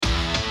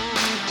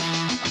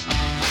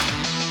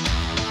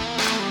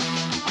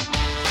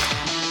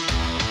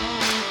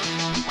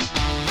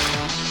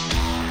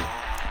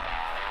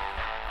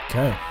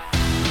Okay.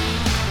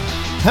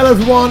 Hello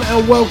everyone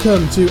and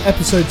welcome to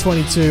episode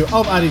 22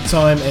 of Added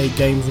Time, a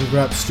Games and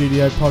Grapps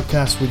studio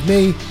podcast with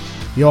me,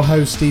 your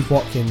host Steve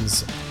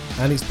Watkins.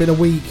 And it's been a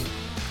week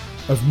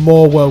of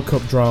more World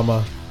Cup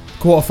drama.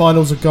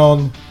 Quarterfinals are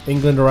gone,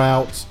 England are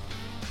out,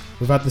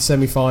 we've had the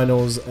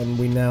semi-finals and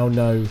we now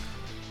know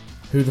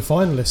who the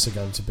finalists are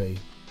going to be.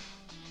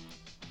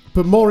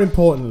 But more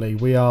importantly,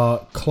 we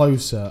are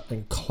closer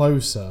and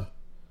closer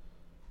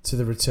to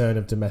the return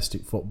of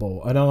domestic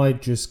football, and I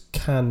just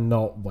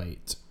cannot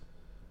wait.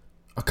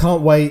 I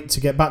can't wait to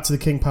get back to the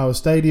King Power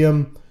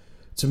Stadium,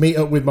 to meet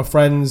up with my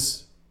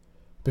friends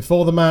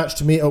before the match,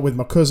 to meet up with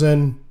my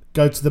cousin,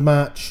 go to the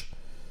match,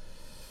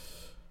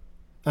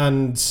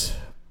 and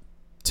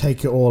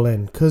take it all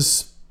in.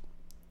 Because,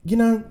 you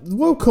know, the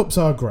World Cups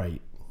are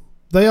great.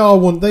 They are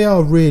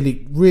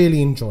really,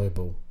 really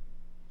enjoyable.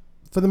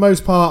 For the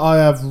most part, I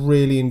have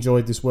really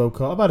enjoyed this World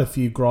Cup. I've had a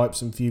few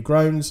gripes and few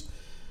groans,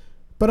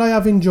 but I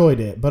have enjoyed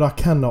it. But I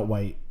cannot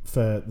wait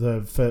for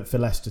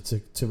Leicester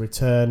to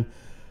return.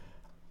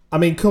 I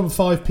mean, come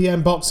 5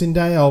 p.m. Boxing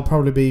Day, I'll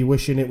probably be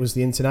wishing it was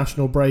the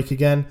international break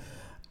again.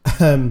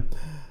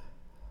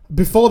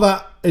 Before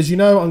that, as you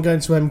know, I'm going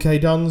to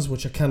MK Dons,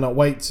 which I cannot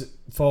wait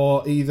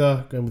for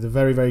either. Going with a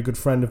very, very good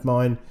friend of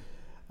mine,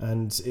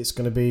 and it's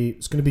going to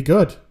be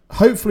good.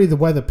 Hopefully, the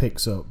weather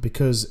picks up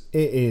because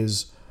it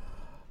is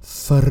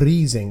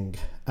freezing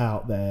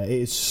out there. It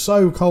is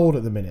so cold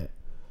at the minute.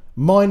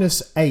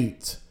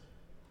 -8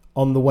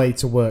 on the way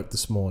to work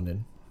this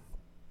morning.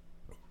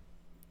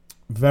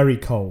 Very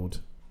cold.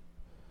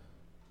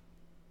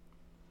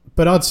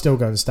 But I'd still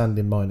go and stand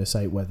in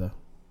 -8 weather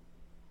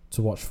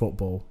to watch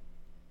football.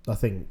 I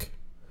think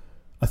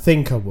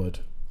I would.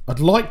 I'd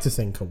like to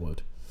think I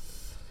would.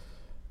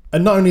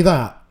 And not only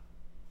that,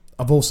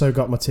 I've also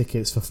got my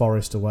tickets for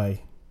Forest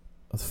away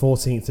on the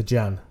 14th of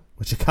Jan,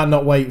 which I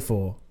cannot wait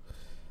for.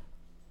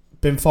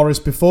 Been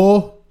Forest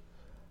before.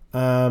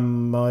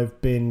 I've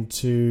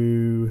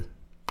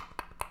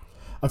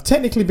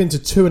technically been to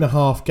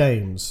 2.5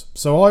 games.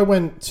 So I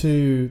went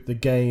to the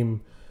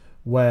game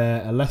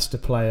where a Leicester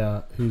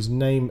player whose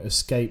name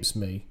escapes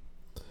me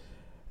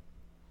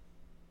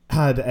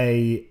had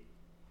a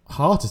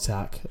heart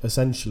attack,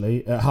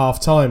 essentially, at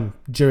half-time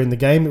during the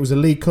game. It was a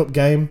League Cup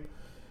game,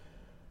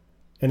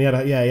 and he had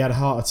a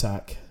heart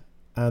attack,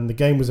 and the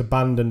game was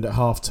abandoned at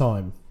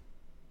half-time.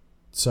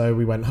 So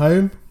we went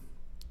home,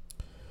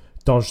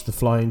 dodged the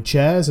flying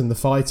chairs and the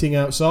fighting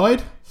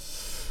outside,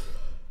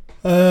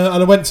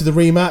 and I went to the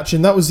rematch,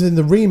 and that was in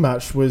the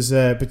rematch was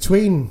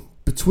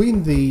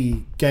between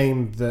the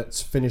game that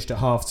finished at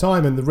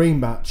half-time and the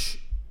rematch.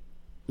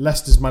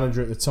 Leicester's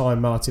manager at the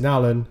time, Martin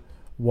Allen,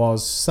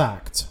 was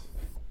sacked.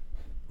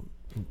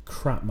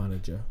 Crap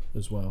manager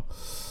as well.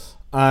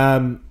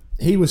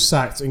 He was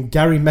sacked and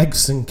Gary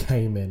Megson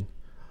came in.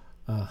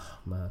 Ah,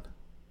 man.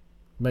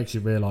 Makes you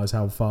realise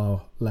how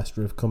far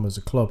Leicester have come as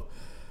a club.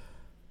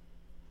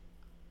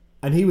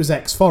 And he was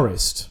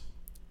ex-Forest.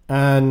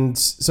 And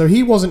so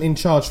he wasn't in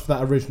charge for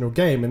that original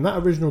game. And that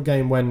original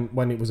game,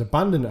 when it was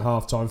abandoned at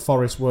half-time,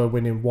 Forest were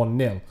winning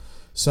 1-0.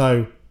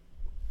 So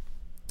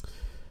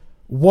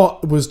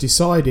what was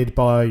decided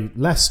by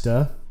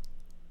Leicester,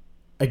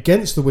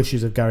 against the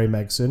wishes of Gary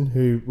Megson,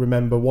 who,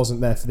 remember,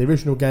 wasn't there for the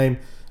original game,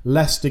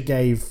 Leicester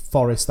gave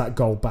Forest that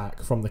goal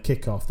back from the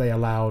kickoff. They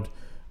allowed,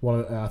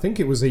 I think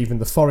it was even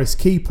the Forest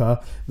keeper,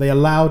 they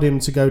allowed him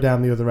to go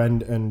down the other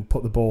end and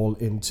put the ball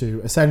into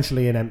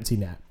essentially an empty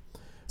net.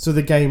 So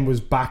the game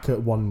was back at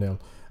 1-0.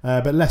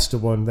 But Leicester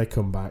won. They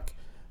come back.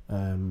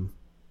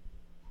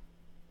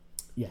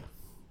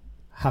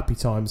 Happy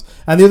times.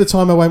 And the other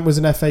time I went was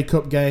an FA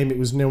Cup game. It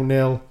was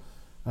 0-0.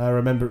 I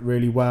remember it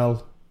really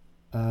well.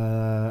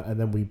 And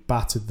then we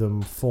battered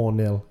them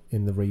 4-0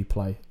 in the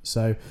replay.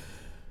 So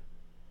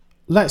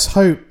let's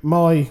hope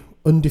my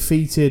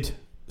undefeated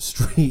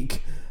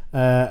streak,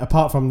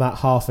 apart from that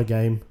half a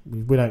game,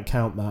 we don't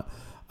count that.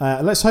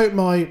 Let's hope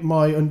my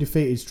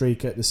undefeated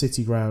streak at the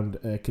City Ground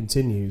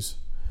continues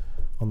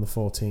on the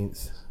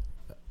 14th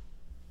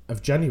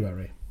of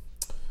January.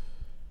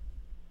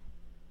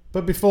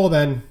 But before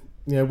then,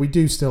 you know, we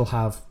do still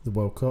have the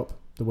World Cup.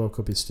 The World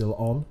Cup is still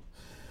on.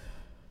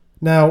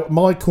 Now,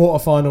 my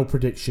quarterfinal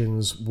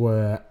predictions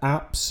were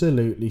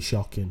absolutely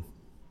shocking.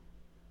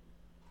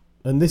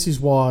 And this is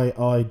why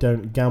I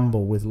don't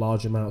gamble with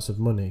large amounts of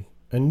money.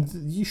 And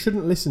you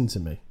shouldn't listen to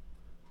me.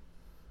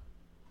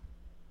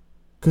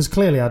 Because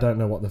clearly I don't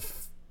know what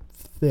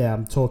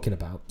I'm talking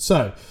about.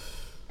 So,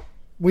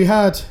 we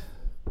had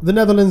the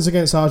Netherlands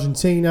against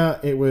Argentina.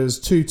 It was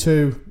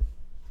 2-2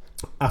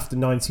 after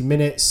 90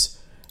 minutes.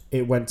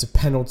 It went to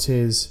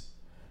penalties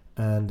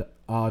and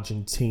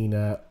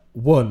Argentina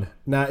won.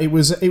 Now, it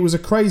was a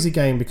crazy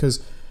game because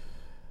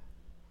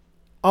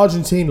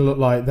Argentina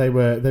looked like they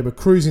were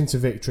cruising to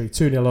victory,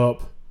 2-0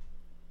 up.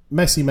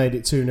 Messi made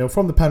it 2-0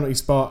 from the penalty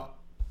spot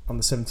on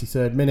the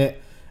 73rd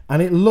minute,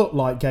 and it looked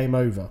like game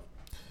over.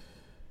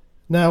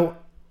 Now,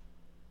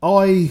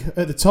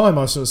 at the time,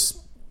 I sort of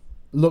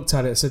looked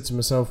at it and said to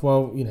myself,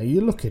 well, you know,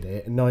 you look at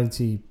it,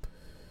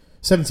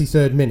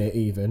 73rd minute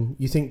even,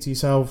 you think to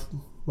yourself,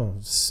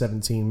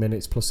 17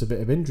 minutes plus a bit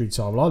of injury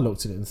time. Well, I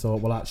looked at it and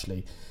thought, well,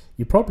 actually,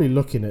 you're probably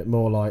looking at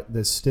more like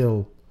there's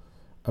still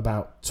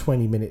about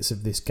 20 minutes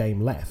of this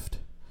game left.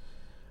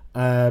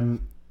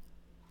 And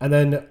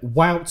then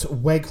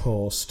Wout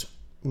Weghorst.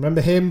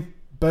 Remember him?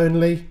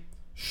 Burnley.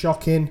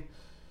 Shocking.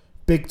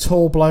 Big,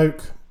 tall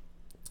bloke.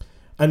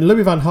 And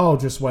Louis van Gaal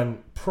just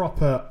went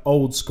proper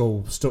old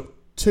school. Stuck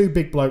two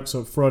big blokes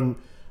up front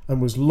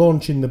and was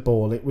launching the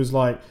ball. It was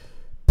like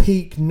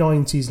peak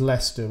 90s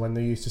Leicester when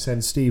they used to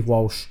send Steve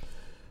Walsh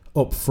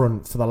up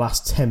front for the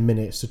last 10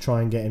 minutes to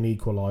try and get an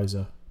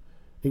equaliser.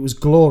 It was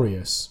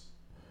glorious.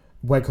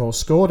 Weghorst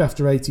scored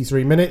after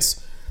 83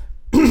 minutes.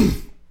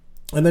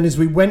 And then as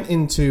we went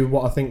into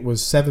what I think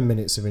was 7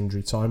 minutes of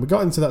injury time, we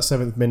got into that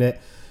 7th minute.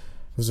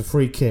 It was a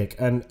free kick,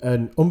 and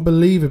an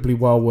unbelievably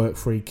well-worked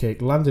free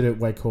kick landed at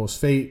Weghorst's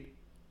feet,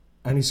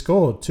 and he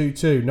scored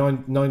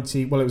 2-2,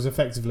 90. Well, it was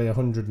effectively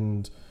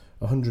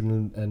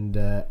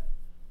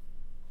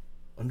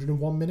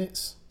 101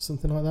 minutes,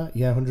 something like that.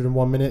 Yeah,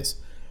 101 minutes,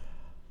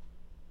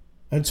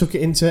 and took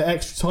it into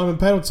extra time and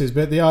penalties.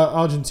 But the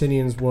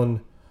Argentinians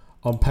won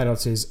on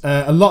penalties.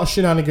 A lot of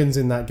shenanigans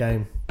in that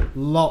game.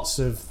 Lots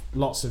of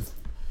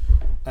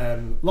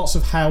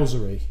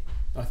housery.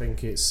 I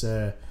think it's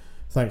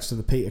thanks to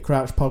the Peter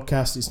Crouch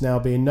podcast. It's now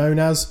being known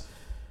as.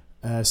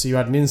 So you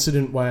had an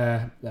incident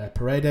where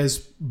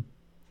Paredes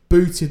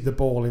booted the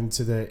ball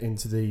into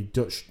the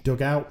Dutch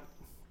dugout.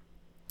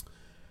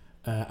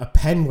 A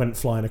pen went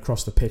flying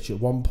across the pitch at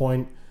one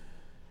point.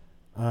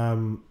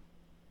 And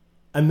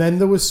then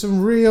there was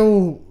some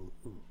real.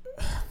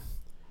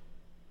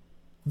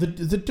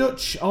 The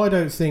Dutch, I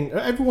don't think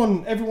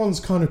everyone's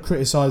kind of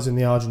criticising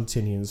the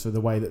Argentinians for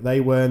the way that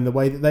they were and the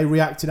way that they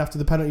reacted after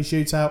the penalty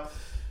shootout.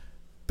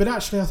 But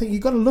actually, I think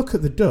you've got to look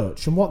at the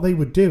Dutch and what they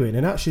were doing.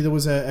 And actually, there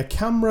was a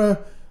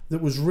camera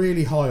that was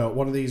really high up,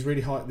 one of these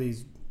really high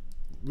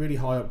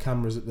up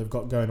cameras that they've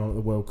got going on at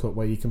the World Cup,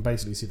 where you can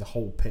basically see the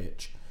whole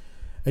pitch.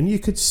 And you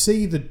could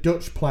see the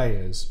Dutch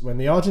players when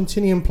the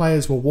Argentinian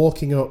players were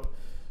walking up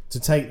to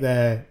take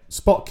their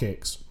spot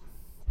kicks.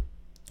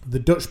 The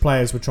Dutch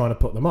players were trying to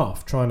put them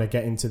off, trying to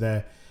get into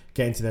their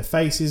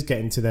faces, get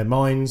into their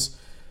minds.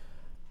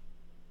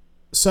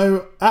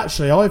 So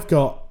actually, I've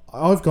got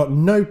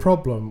no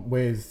problem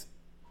with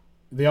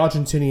the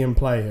Argentinian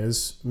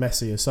players,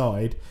 Messi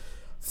aside,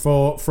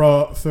 for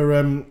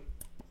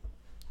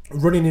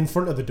running in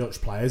front of the Dutch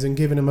players and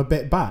giving them a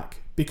bit back.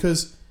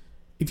 Because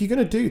if you're going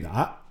to do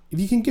that, if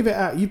you can give it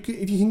out, you've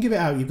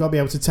got to be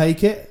able to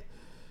take it.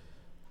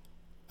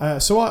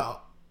 So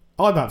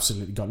I've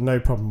absolutely got no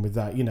problem with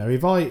that. You know,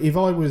 if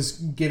I was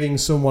giving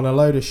someone a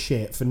load of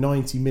shit for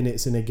 90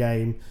 minutes in a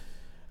game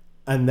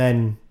and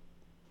then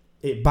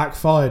it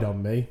backfired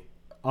on me,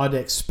 I'd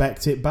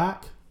expect it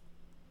back.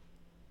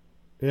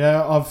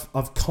 Yeah,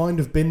 I've kind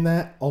of been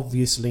there.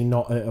 Obviously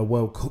not at a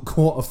World Cup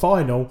quarter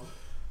final,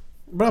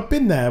 but I've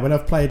been there when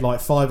I've played like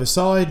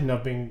five-a-side,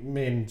 and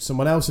me and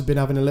someone else have been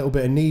having a little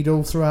bit of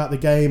needle throughout the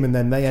game, and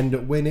then they end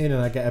up winning,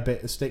 and I get a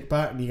bit of stick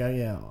back, and you go,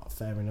 yeah,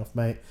 fair enough,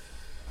 mate.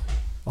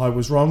 I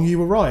was wrong, you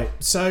were right.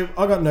 So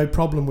I got no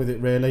problem with it,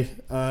 really.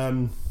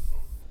 And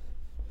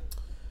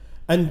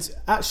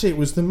actually, it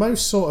was the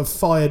most sort of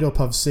fired up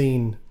I've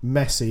seen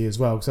Messi as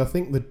well, because I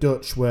think the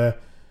Dutch were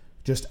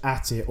just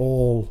at it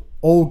all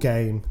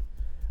game.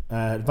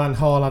 Van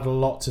Gaal had a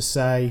lot to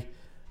say.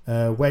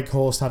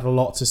 Weghorst had a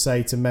lot to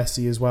say to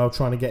Messi as well,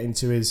 trying to get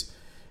into his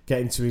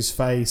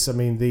face. I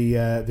mean,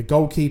 the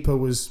goalkeeper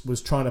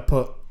was trying to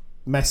put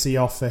Messi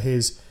off for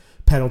his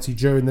penalty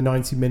during the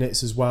 90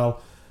 minutes as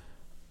well.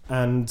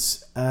 And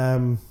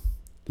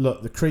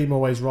look, the cream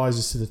always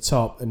rises to the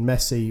top, and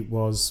Messi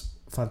was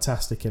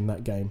fantastic in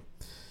that game.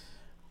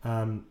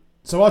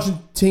 So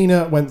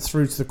Argentina went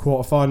through to the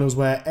quarterfinals,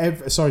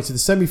 to the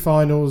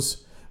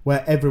semi-finals,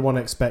 where everyone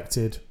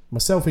expected,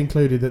 myself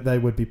included, that they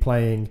would be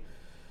playing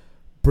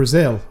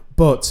Brazil,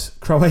 but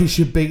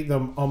Croatia beat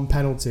them on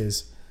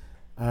penalties.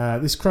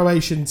 This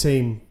Croatian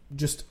team,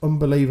 just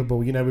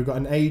unbelievable. You know, we've got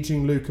an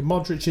aging Luka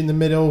Modric in the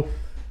middle,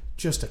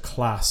 just a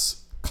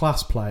class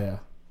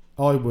player.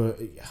 I don't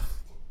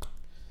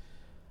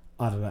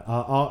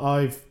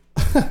know.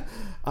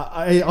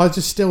 I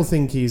just still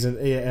think he's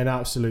an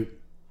absolute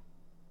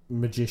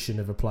magician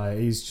of a player.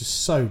 He's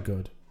just so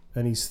good,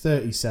 and he's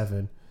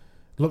 37.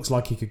 Looks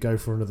like he could go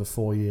for another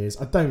 4 years.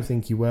 I don't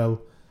think he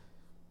will.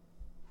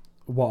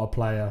 What a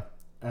player.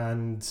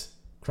 And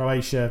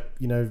Croatia,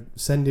 you know,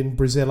 sending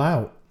Brazil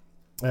out.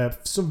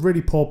 Some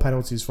really poor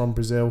penalties from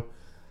Brazil.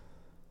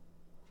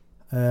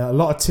 A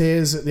lot of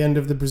tears at the end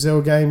of the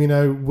Brazil game. You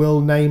know,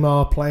 will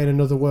Neymar play in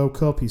another World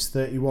Cup? He's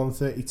 31,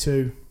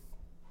 32.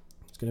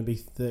 He's going to be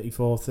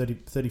 34, 30,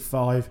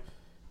 35,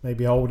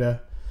 maybe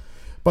older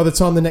by the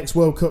time the next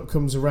World Cup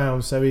comes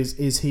around. So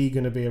is he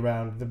going to be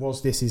around?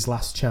 Was this his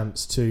last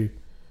chance to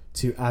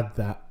add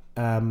that?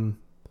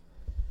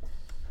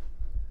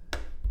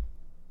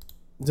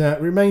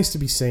 That remains to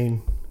be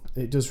seen.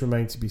 It does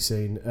remain to be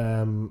seen.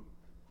 I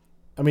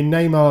mean,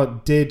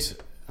 Neymar did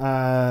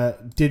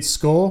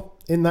score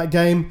in that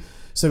game,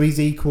 so he's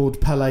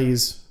equalled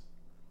Pele's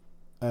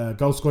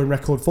goal scoring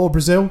record for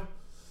Brazil.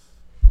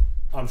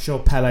 I'm sure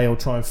Pele will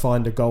try and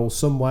find a goal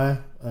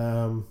somewhere,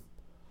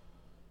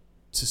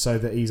 so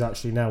that he's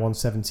actually now on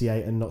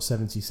 78 and not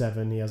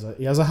 77. He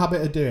has a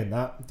habit of doing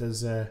that.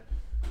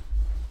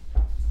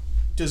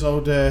 Does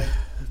old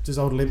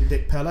Limp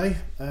Dick Pele?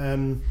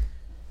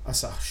 I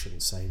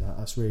shouldn't say that.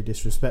 That's really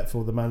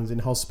disrespectful. The man's in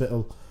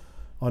hospital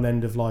on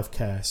end of life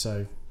care,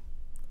 so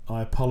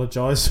I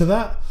apologise for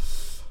that.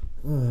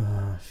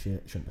 Oh,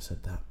 shit, shouldn't have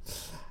said that.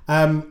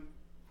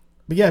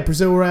 But yeah,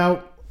 Brazil were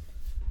out.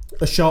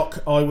 A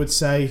shock, I would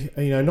say.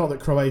 Not that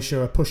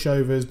Croatia are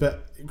pushovers,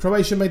 but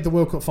Croatia made the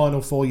World Cup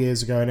final 4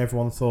 years ago, and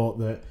everyone thought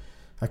that,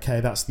 okay,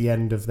 that's the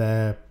end of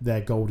their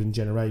golden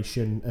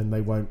generation, and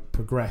they won't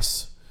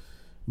progress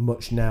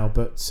much now.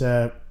 But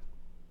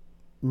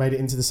made it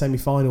into the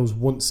semi-finals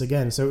once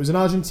again. So it was an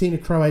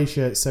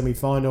Argentina-Croatia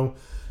semi-final,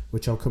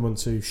 which I'll come on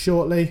to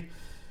shortly.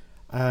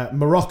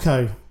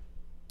 Morocco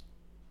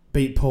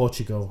beat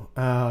Portugal,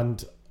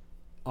 and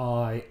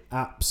I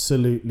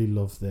absolutely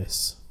love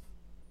this.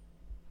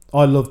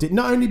 I loved it,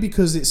 not only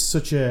because it's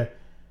such a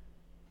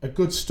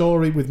good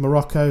story with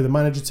Morocco, the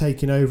manager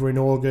taking over in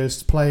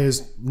August,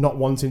 players not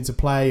wanting to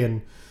play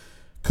and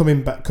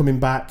coming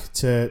back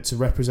to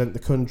represent the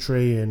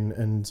country,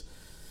 and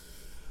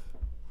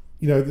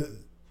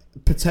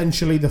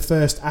potentially the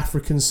first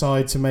African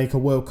side to make a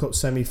World Cup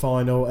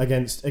semi-final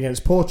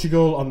against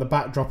Portugal on the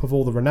backdrop of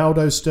all the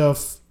Ronaldo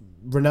stuff.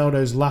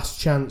 Ronaldo's last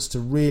chance to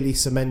really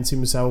cement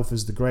himself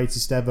as the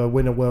greatest ever,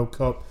 win a World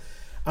Cup.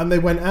 And they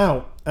went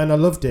out, and I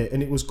loved it,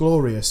 and it was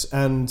glorious.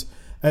 And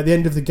at the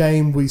end of the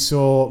game, we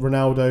saw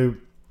Ronaldo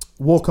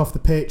walk off the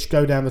pitch,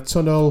 go down the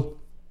tunnel.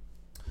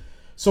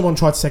 Someone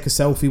tried to take a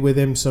selfie with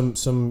him,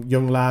 some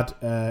young lad.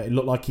 It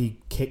looked like he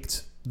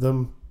kicked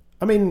them.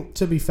 I mean,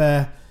 to be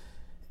fair,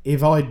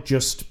 if I'd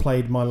just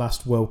played my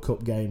last World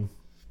Cup game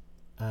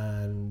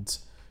and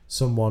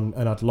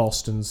I'd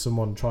lost and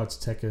someone tried to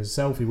take a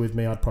selfie with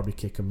me, I'd probably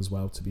kick him as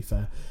well, to be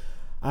fair.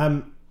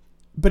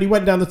 But he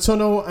went down the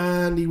tunnel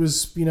and he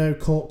was,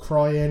 caught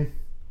crying.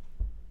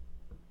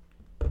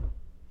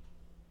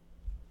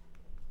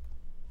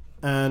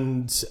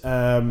 And so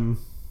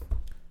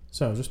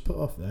I was just put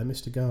off there.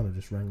 Mr. Garner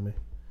just rang me.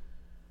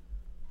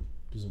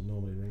 Doesn't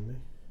normally ring me.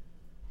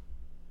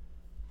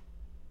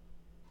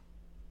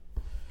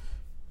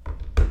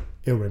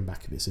 He'll ring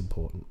back if it's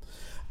important.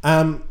 He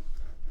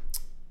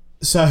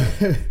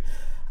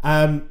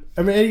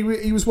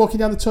was walking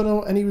down the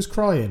tunnel and he was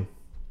crying.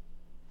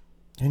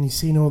 And you've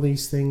seen all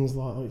these things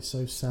like, oh, it's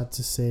so sad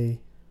to see.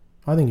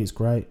 I think it's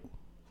great.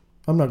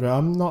 I'm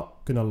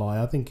not gonna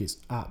lie. I think it's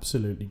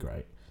absolutely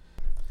great.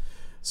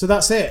 So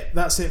that's it.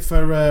 That's it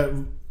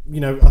for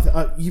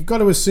you've got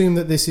to assume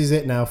that this is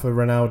it now for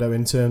Ronaldo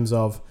in terms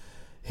of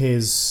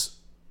his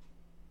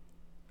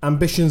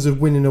ambitions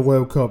of winning a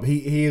World Cup.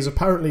 He is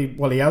apparently,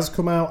 he has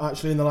come out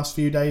actually in the last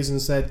few days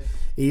and said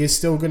he is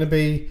still going to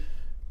be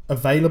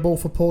available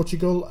for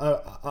Portugal.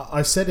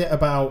 I said it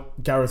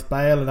about Gareth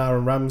Bale and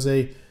Aaron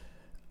Ramsey.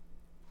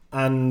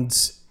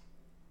 And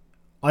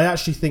I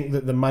actually think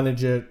that the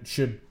manager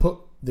should put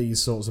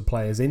these sorts of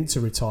players into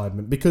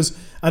retirement because,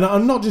 and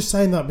I'm not just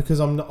saying that because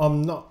I'm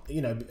not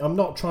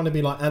trying to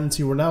be like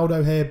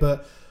anti-Ronaldo here,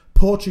 but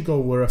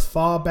Portugal were a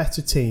far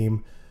better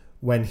team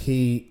when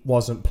he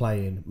wasn't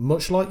playing,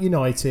 much like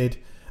United.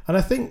 And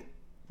I think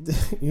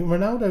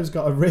Ronaldo's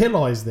got to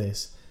realise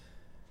this.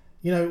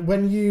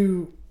 When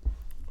you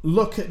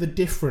look at the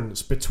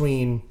difference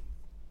between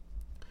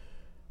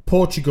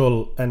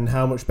Portugal and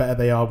how much better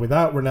they are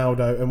without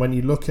Ronaldo, and when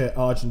you look at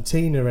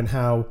Argentina and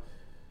how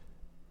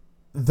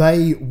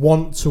they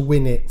want to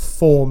win it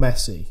for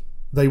Messi,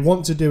 they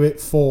want to do it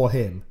for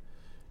him.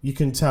 You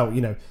can tell,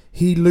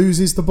 he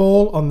loses the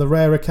ball on the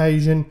rare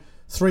occasion.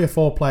 3 or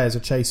 4 players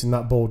are chasing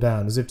that ball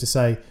down as if to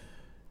say,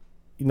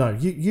 no,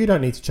 you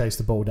don't need to chase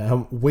the ball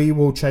down. We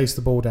will chase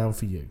the ball down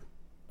for you.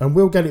 And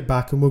we'll get it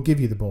back and we'll give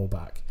you the ball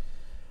back.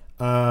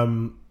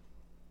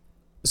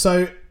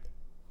 So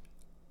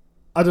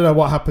I don't know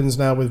what happens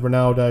now with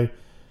Ronaldo.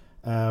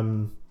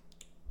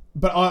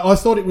 But I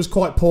thought it was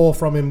quite poor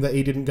from him that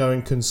he didn't go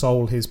and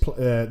console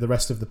the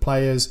rest of the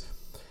players.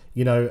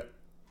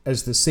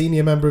 As the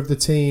senior member of the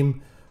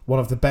team, one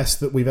of the best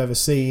that we've ever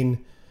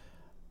seen,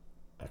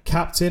 a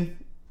captain,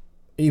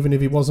 even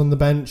if he was on the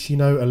bench,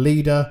 a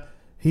leader,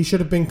 he should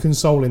have been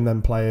consoling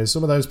them players.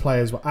 Some of those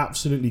players were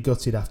absolutely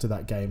gutted after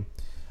that game,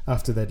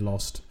 after they'd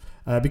lost.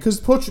 Because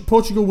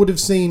Portugal would have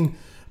seen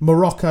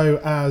Morocco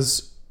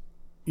as,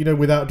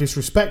 without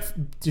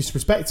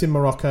disrespecting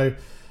Morocco,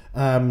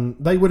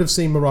 they would have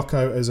seen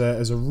Morocco as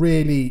a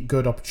really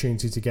good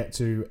opportunity to get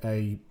to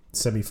a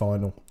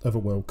semi-final of a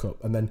World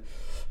Cup, and then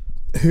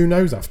who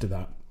knows after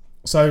that.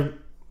 So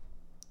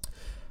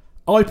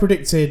I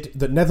predicted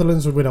that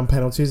Netherlands would win on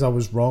penalties. I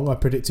was wrong. I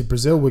predicted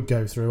Brazil would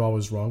go through. I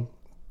was wrong.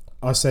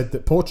 I said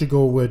that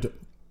Portugal would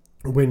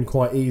win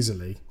quite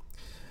easily.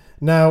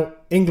 Now,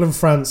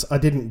 England-France, I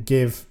didn't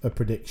give a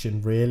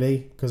prediction,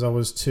 really, because I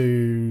was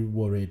too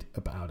worried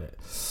about it.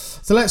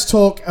 So let's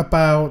talk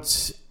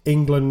about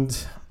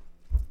England,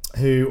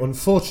 who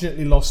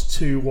unfortunately lost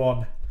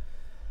 2-1.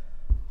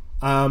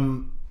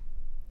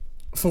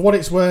 For what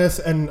it's worth,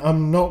 and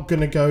I'm not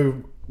going to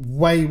go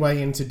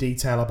way into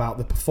detail about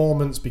the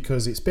performance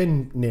because it's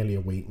been nearly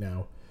a week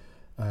now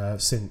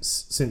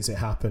since it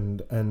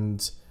happened,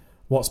 and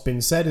what's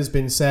been said has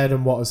been said,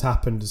 and what has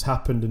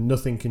happened, and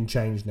nothing can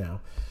change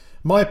now.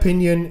 My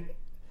opinion,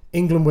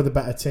 England were the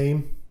better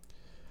team.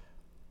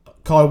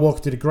 Kyle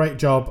Walker did a great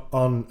job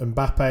on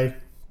Mbappe.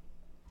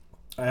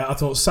 I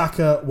thought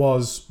Saka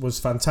was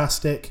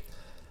fantastic.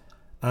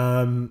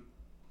 But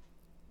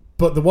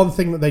the one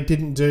thing that they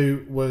didn't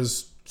do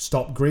was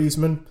stop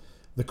Griezmann.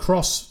 The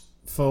cross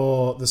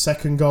for the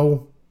second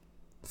goal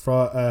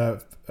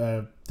that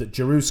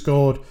Giroud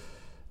scored,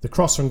 the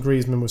cross from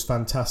Griezmann was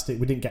fantastic.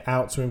 We didn't get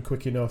out to him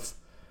quick enough.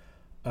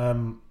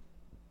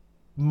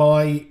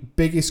 My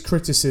biggest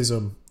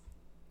criticism,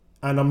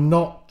 and I'm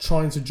not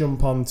trying to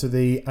jump onto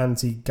the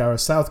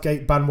anti-Gareth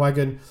Southgate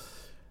bandwagon,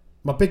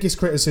 my biggest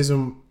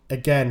criticism,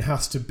 again,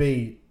 has to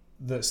be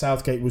that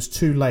Southgate was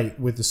too late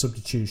with the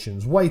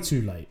substitutions. Way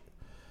too late.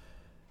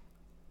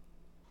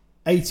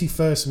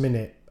 81st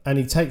minute, and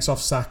he takes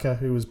off Saka,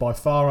 who was by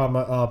far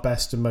our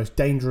best and most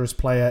dangerous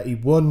player. He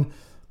won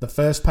the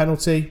first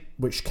penalty,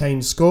 which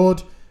Kane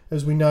scored.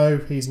 As we know,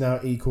 he's now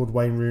equalled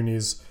Wayne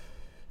Rooney's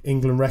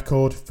England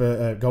record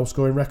for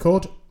goal-scoring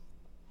record.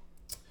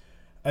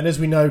 And as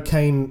we know,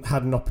 Kane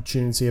had an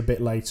opportunity a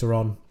bit later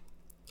on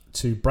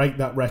to break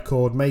that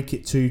record, make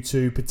it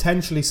 2-2,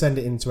 potentially send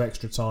it into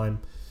extra time.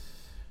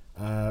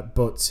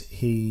 But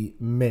he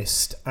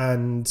missed.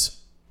 And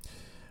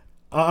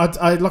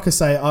I like I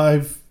say,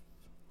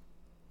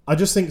 I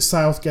just think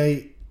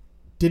Southgate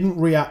didn't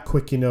react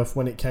quick enough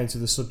when it came to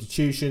the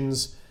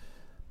substitutions.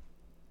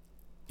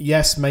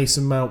 Yes,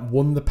 Mason Mount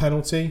won the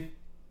penalty,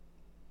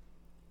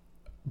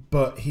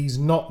 but he's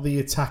not the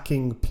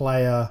attacking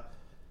player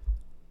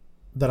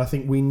that I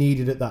think we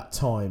needed at that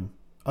time.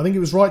 I think it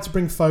was right to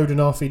bring Foden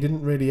off. He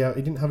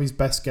didn't have his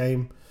best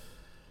game.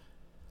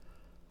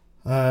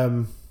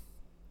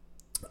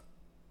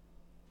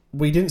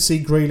 We didn't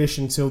see Grealish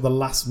until the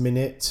last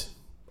minute,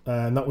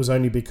 and that was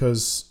only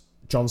because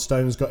John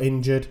Stones got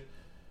injured.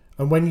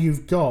 And when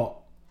you've got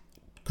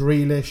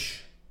Grealish,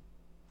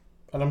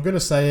 and I'm going to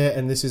say it,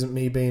 and this isn't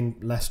me being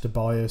Leicester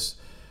biased,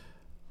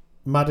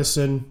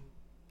 Maddison,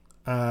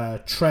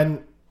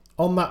 Trent,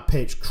 on that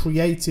pitch,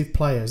 creative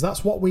players.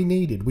 That's what we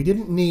needed. We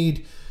didn't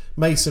need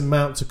Mason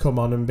Mount to come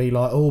on and be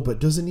like, oh, but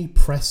doesn't he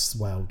press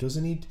well?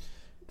 Doesn't he?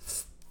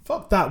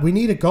 Fuck that. We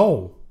need a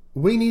goal.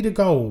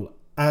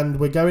 And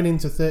we're going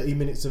into 30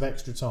 minutes of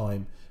extra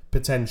time,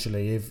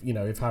 potentially.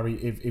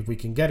 If we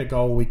can get a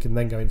goal, we can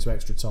then go into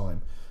extra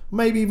time.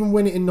 Maybe even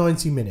win it in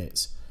 90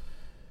 minutes.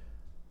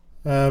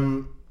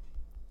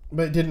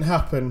 But it didn't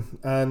happen,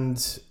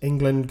 and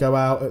England go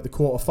out at the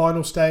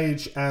quarter-final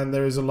stage, and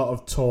there is a lot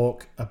of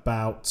talk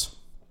about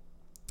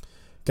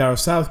Gareth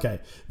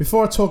Southgate.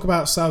 Before I talk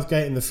about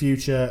Southgate and the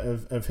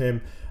future of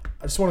him,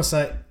 I just want to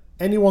say,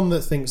 anyone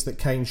that thinks that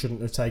Kane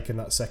shouldn't have taken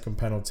that second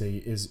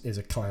penalty is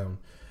a clown.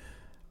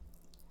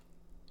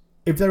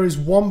 If there is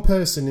one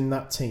person in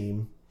that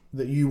team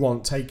that you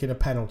want taking a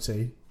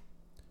penalty,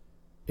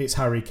 it's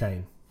Harry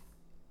Kane.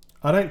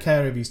 I don't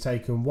care if he's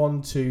taken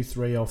 1, 2,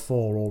 3 or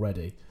 4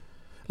 already.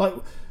 Like,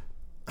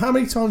 how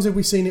many times have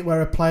we seen it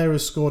where a player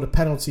has scored a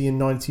penalty in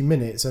 90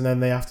 minutes and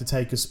then they have to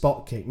take a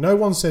spot kick? No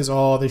one says,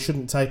 oh, they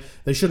shouldn't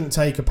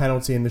take a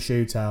penalty in the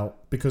shootout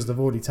because they've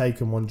already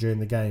taken one during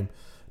the game.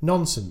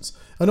 Nonsense.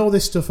 And all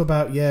this stuff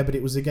about, yeah, but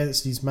it was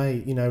against his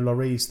mate,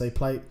 Lloris, they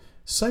played.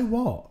 So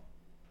what?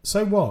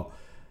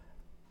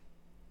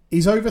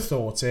 He's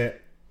overthought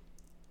it,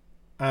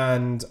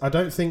 and I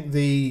don't think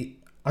the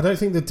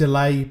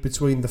delay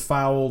between the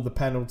foul, the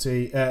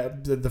penalty,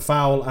 the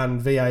foul and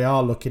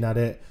VAR looking at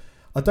it,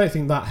 I don't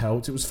think that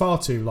helped. It was far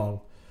too long.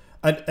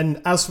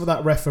 And as for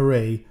that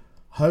referee,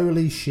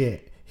 holy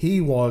shit, he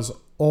was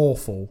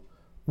awful.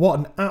 What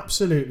an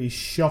absolutely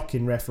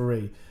shocking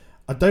referee.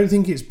 I don't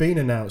think it's been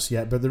announced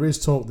yet, but there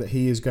is talk that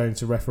he is going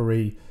to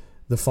referee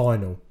the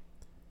final.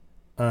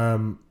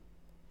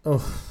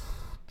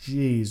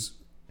 Jeez.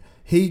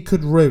 He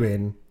could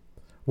ruin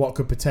what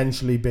could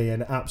potentially be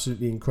an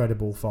absolutely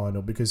incredible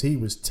final because he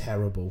was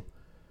terrible.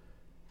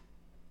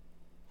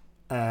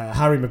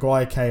 Harry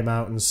Maguire came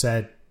out and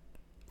said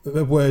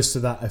words to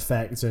that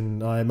effect,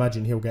 and I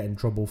imagine he'll get in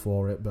trouble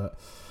for it. But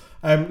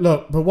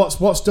but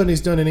what's done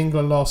is done, and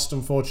England lost,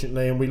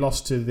 unfortunately, and we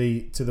lost to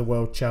the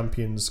world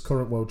champions,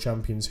 current world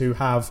champions, who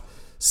have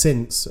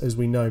since, as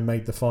we know,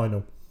 made the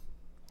final.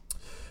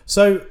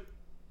 So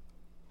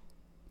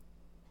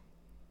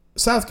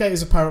Southgate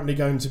is apparently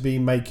going to be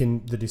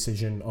making the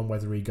decision on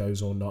whether he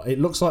goes or not. It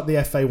looks like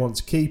the FA want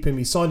to keep him.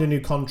 He signed a new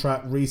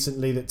contract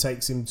recently that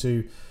takes him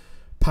to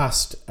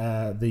past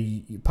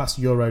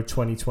Euro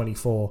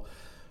 2024.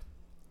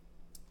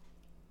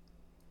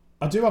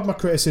 I do have my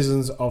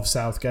criticisms of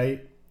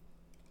Southgate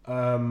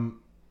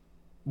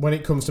when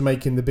it comes to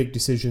making the big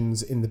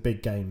decisions in the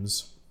big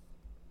games.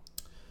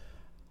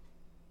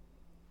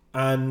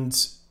 And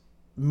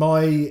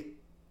my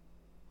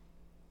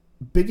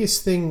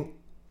biggest thing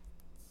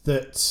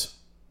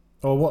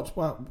what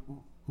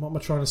am I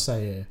trying to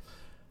say here?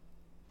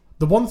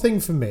 the one thing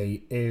for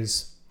me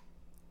is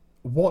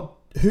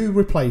who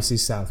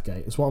replaces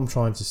Southgate is what I'm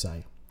trying to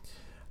say.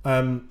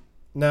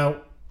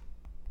 Now,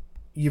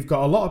 you've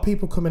got a lot of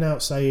people coming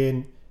out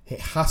saying it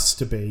has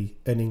to be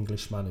an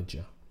English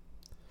manager.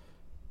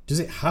 Does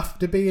it have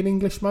to be an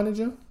English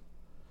manager?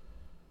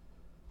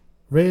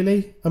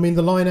 Really? I mean,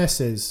 the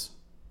Lionesses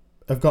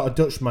have got a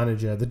Dutch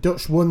manager. The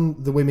Dutch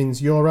won the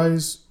Women's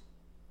Euros.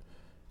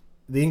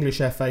 The English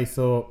FA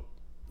thought,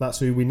 that's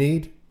who we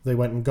need. They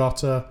went and got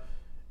her.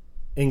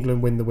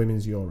 England win the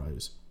Women's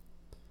Euros.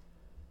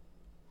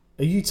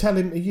 Are you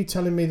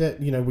telling me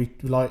that, you know,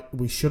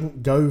 we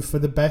shouldn't go for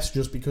the best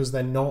just because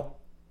they're not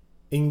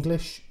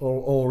English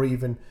or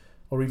even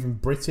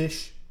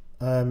British?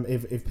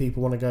 If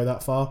people want to go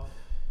that far,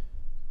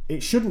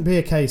 it shouldn't be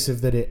a case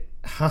of that it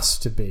has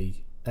to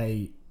be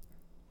an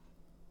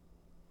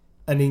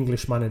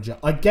English manager.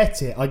 I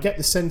get it. I get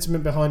the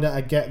sentiment behind it.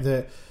 I get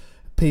that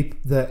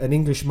an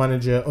English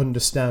manager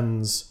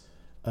understands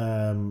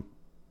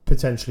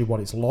potentially what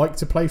it's like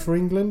to play for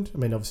England. I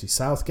mean, obviously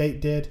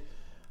Southgate did,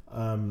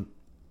 and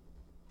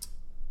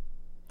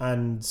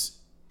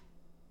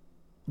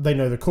they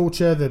know the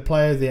culture, the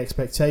player, the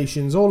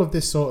expectations, all of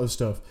this sort of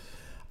stuff.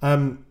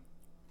 The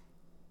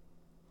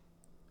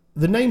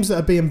names that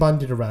are being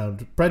bandied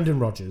around: Brendan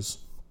Rodgers.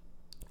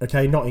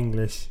 Okay, not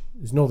English.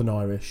 He's Northern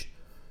Irish.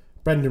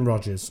 Brendan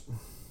Rodgers.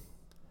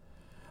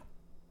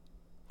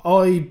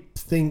 I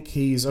think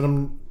he's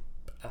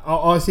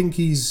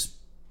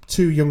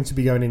too young to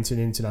be going into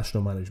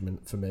international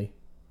management for me.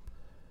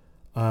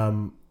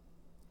 But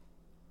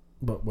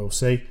we'll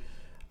see.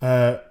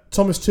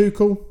 Thomas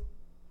Tuchel.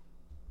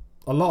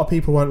 A lot of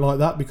people won't like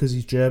that because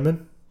he's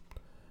German,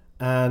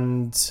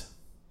 and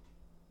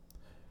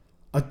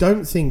I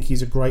don't think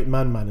he's a great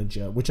man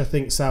manager, which I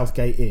think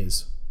Southgate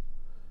is.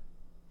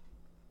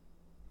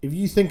 If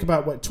you think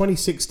about what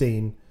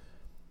 2016,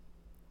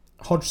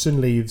 Hodgson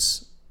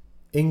leaves.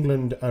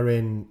 England are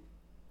in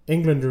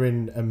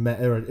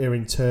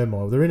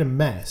turmoil. They're in a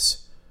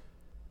mess.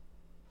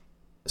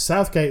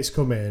 Southgate's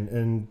come in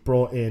and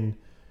brought in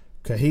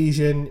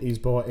cohesion. He's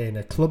brought in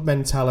a club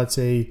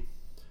mentality.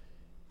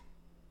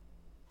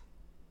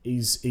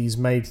 He's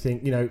made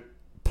things. You know,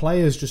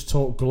 players just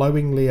talk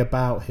glowingly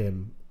about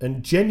him,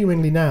 and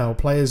genuinely now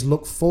players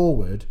look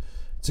forward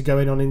to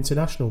going on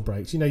international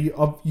breaks. You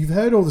know, you've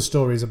heard all the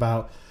stories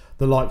about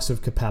the likes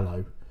of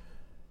Capello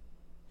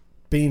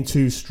being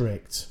too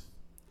strict,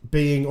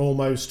 being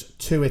almost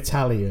too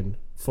Italian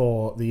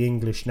for the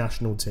English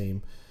national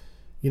team.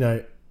 You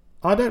know,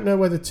 I don't know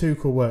whether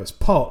Tuchel works.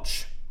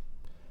 Poch,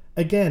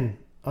 again,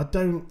 I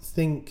don't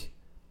think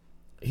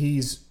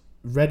he's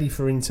ready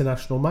for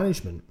international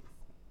management.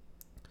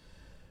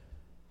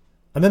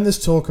 And then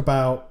there's talk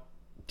about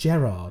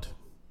Gerrard.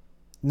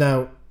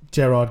 Now,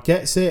 Gerrard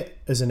gets it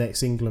as an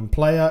ex-England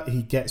player.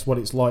 He gets what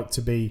it's like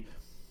to be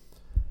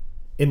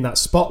in that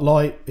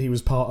spotlight. He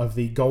was part of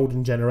the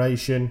golden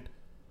generation.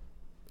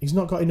 He's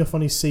not got enough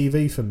on his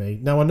CV for me.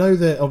 Now, I know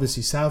that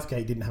obviously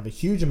Southgate didn't have a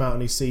huge amount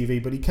on his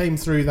CV, but he came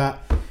through that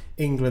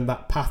England,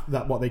 that path,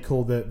 that what they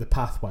call the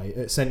pathway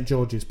at St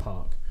George's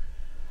Park.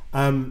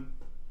 I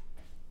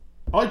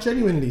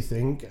genuinely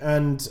think,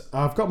 and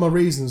I've got my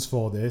reasons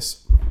for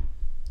this,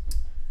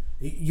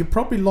 you're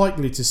probably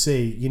likely to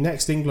see your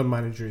next England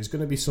manager is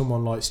going to be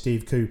someone like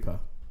Steve Cooper.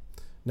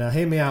 Now,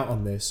 hear me out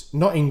on this.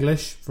 Not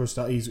English, for a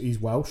start, he's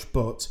Welsh,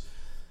 but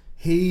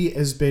he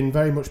has been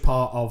very much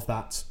part of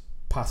that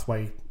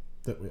pathway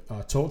that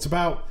I talked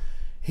about.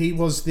 He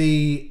was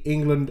the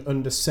England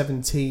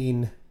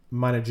under-17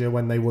 manager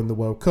when they won the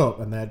World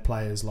Cup, and they had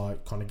players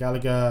like Conor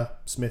Gallagher,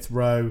 Smith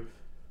Rowe,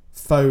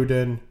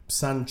 Foden,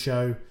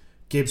 Sancho,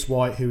 Gibbs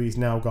White, who he's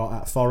now got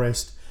at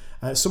Forest.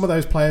 Some of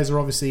those players are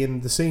obviously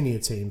in the senior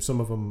team. Some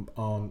of them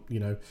aren't,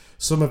 you know.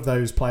 Some of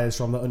those players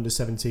from the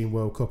under-17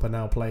 World Cup are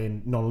now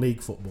playing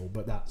non-league football,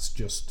 but that's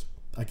just,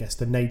 I guess,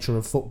 the nature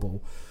of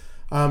football.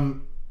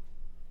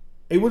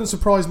 It wouldn't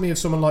surprise me if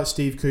someone like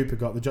Steve Cooper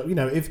got the job. You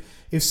know, if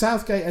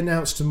Southgate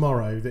announced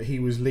tomorrow that he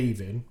was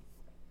leaving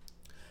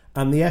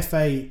and the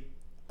FA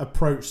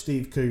approached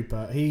Steve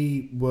Cooper,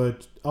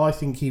 I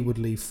think he would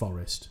leave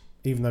Forest,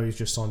 even though he's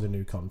just signed a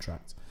new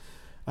contract.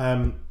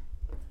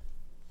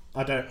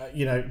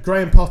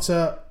 Graham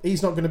Potter,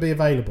 he's not going to be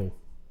available.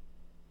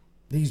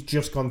 He's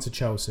just gone to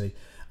Chelsea.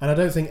 And I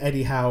don't think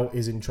Eddie Howe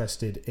is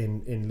interested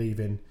in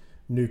leaving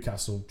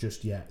Newcastle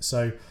just yet.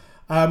 So,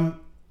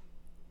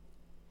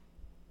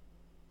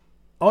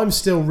 I'm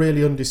still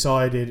really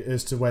undecided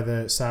as to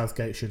whether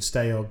Southgate should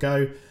stay or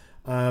go.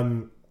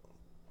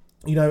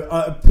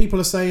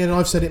 People are saying, and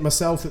I've said it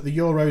myself, that the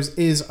Euros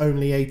is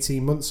only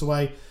 18 months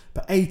away.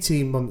 But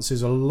 18 months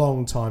is a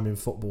long time in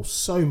football.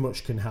 So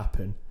much can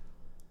happen.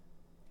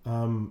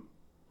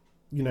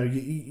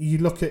 You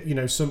look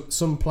at,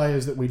 some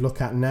players that we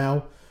look at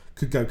now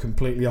could go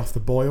completely off the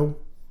boil.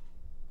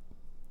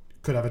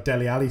 Could have a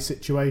Dele Alli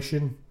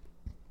situation.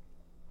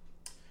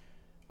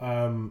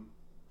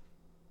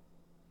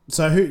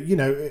 So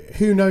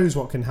who knows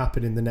what can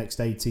happen in the next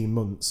 18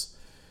 months?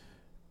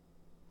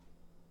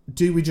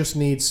 Do we just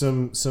need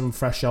some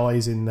fresh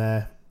eyes in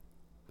there?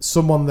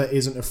 someone that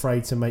isn't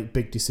afraid to make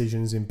big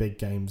decisions in big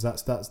games.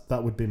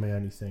 That would be my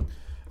only thing.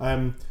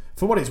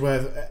 For what it's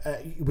worth,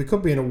 we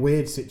could be in a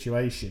weird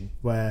situation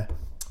where,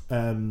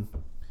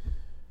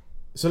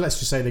 so let's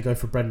just say they go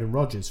for Brendan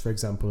Rodgers, for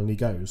example, and he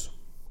goes.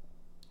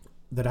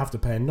 They'd have to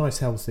pay a nice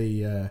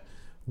healthy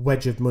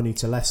wedge of money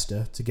to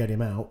Leicester to get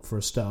him out for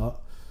a start.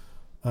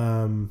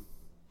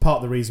 Part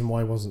of the reason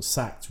why he wasn't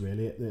sacked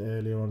really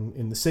earlier on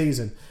in the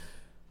season.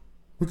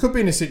 We could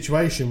be in a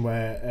situation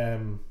where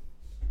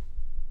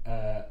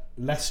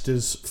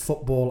Leicester's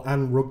football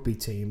and rugby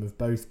team have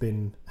both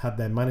had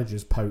their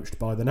managers poached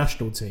by the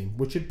national team,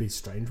 which would be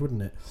strange,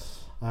 wouldn't it?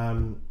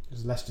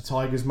 Because Leicester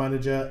Tigers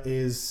manager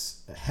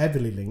is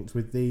heavily linked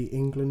with the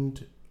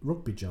England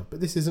rugby job.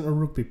 But this isn't a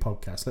rugby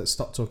podcast. Let's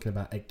stop talking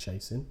about egg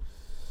chasing.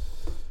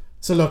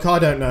 So look, I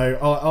don't know.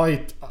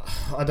 I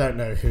don't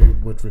know who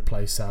would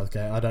replace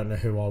Southgate. I don't know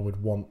who I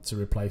would want to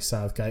replace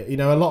Southgate. You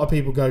know, a lot of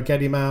people go,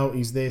 get him out.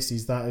 He's this,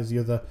 he's that, he's the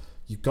other.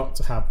 You've got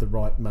to have the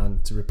right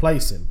man to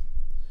replace him.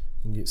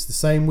 And it's the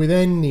same with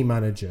any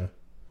manager.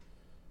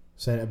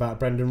 Saying it about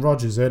Brendan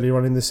Rodgers earlier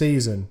on in the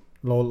season.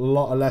 A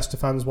lot of Leicester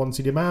fans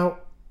wanted him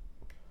out.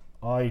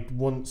 I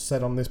once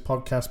said on this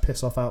podcast,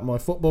 piss off out my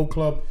football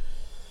club.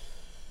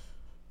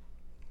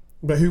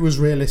 But who was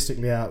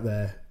realistically out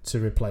there to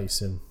replace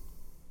him?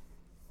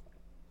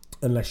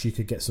 Unless you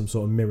could get some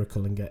sort of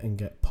miracle and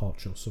get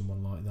Poch or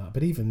someone like that.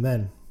 But even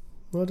then,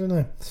 I don't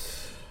know.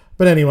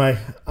 But anyway,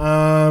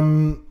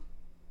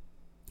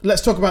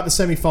 let's talk about the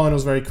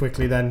semi-finals very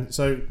quickly then.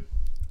 So,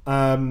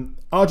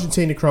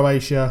 Argentina,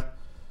 Croatia,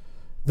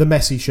 the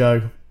Messi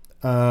show,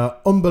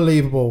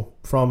 unbelievable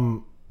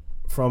from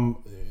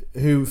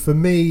who, for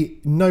me,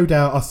 no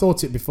doubt, I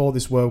thought it before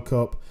this World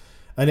Cup,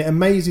 and it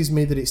amazes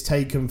me that it's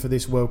taken for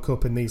this World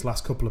Cup and these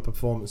last couple of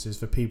performances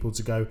for people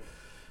to go,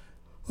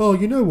 oh,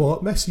 you know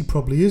what? Messi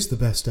probably is the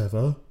best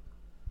ever.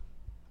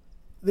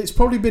 It's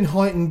probably been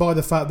heightened by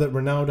the fact that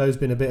Ronaldo's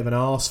been a bit of an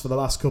arse for the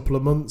last couple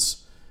of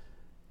months.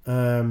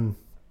 Currently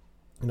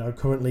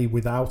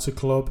without a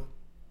club.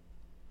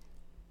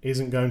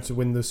 Isn't going to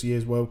win this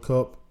year's World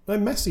Cup.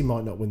 And Messi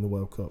might not win the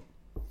World Cup.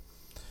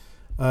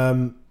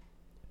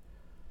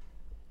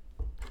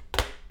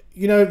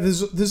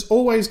 There's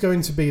always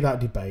going to be that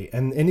debate.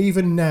 And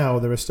even now,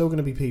 there are still going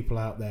to be people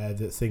out there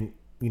that think,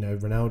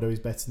 Ronaldo is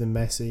better than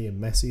Messi and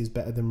Messi is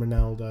better than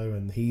Ronaldo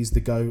and he's the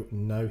GOAT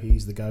and no,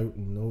 he's the GOAT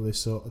and all this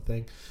sort of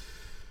thing.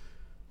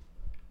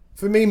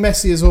 For me,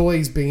 Messi has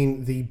always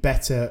been the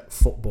better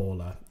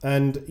footballer.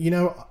 And,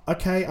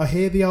 okay, I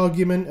hear the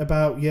argument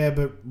about,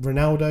 but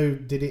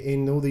Ronaldo did it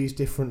in all these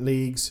different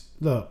leagues.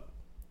 Look,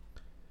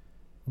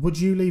 would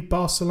you leave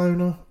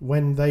Barcelona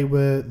when they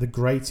were the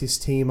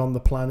greatest team on the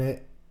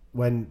planet,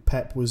 when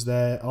Pep was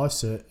there? I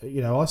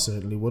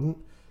certainly wouldn't.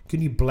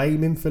 Can you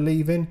blame him for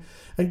leaving?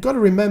 And got to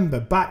remember,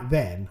 back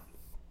then,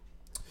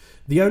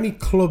 the only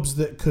clubs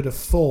that could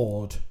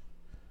afford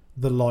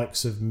the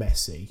likes of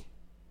Messi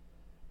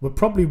were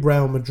probably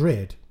Real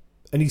Madrid.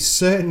 And he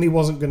certainly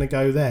wasn't going to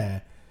go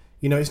there.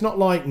 It's not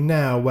like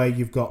now where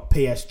you've got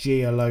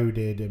PSG are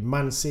loaded and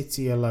Man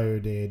City are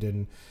loaded.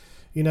 And,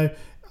 I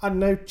don't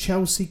know,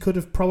 Chelsea could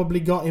have probably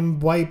got him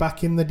way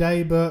back in the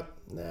day, but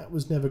that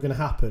was never going to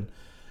happen.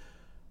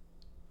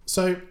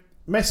 So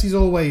Messi's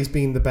always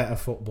been the better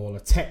footballer.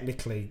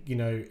 Technically,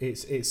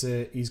 it's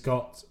a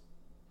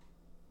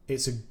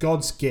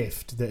God's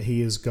gift that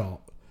he has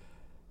got.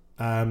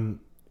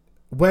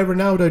 Where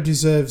Ronaldo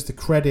deserves the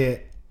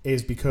credit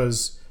is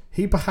because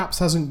he perhaps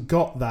hasn't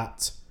got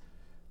that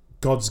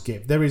God's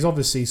gift. There is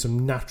obviously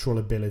some natural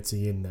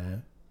ability in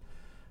there.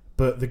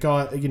 But the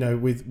guy,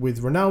 with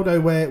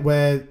Ronaldo,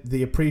 where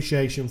the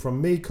appreciation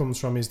from me comes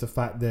from is the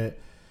fact that,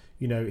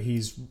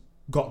 he's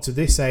got to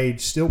this age,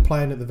 still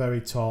playing at the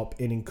very top,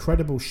 in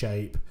incredible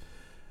shape,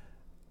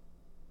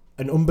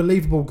 an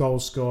unbelievable goal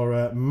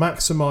scorer,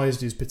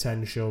 maximised his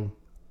potential,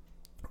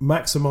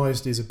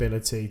 maximised his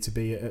ability to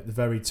be at the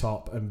very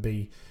top and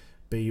be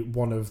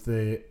one of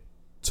the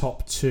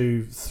top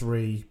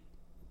 2-3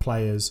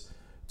 players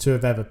to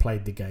have ever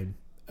played the game.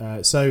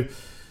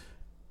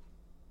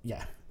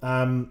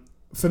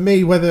 For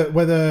me,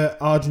 whether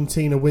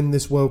Argentina win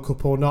this World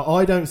Cup or not,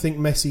 I don't think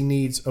Messi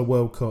needs a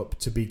World Cup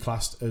to be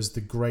classed as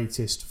the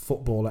greatest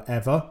footballer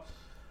ever.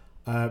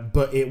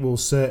 But it will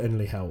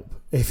certainly help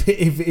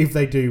if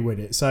they do win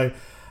it. So,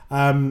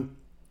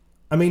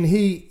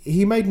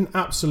 he made an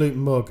absolute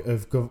mug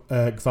of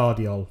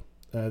Gvardiol,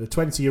 the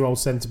 20-year-old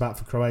centre-back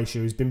for Croatia,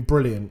 who's been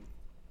brilliant.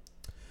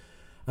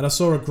 And I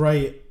saw a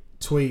great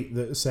tweet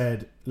that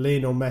said,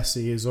 Lionel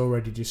Messi has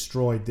already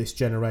destroyed this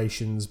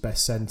generation's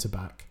best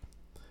centre-back,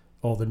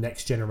 or the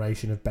next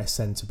generation of best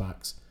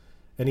centre-backs.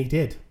 And he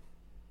did.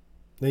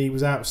 He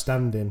was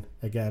outstanding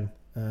again.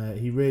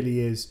 He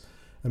really is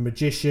a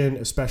magician,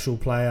 a special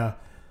player.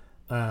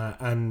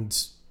 And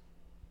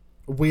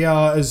we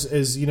are, as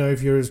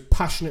if you're as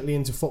passionately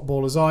into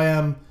football as I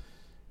am,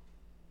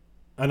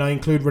 and I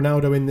include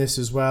Ronaldo in this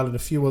as well, and a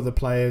few other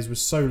players, we're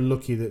so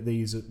lucky that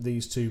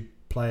these two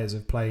players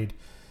have played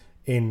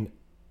in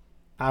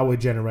our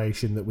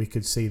generation, that we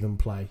could see them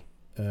play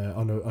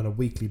on a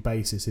weekly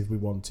basis if we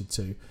wanted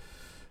to.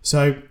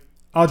 So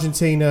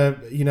Argentina,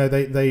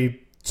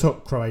 they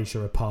took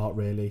Croatia apart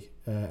really.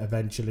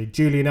 Eventually,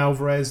 Julian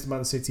Alvarez, the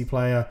Man City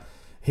player,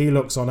 he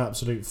looks on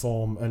absolute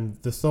form, and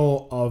the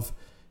thought of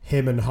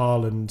him and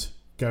Haaland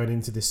going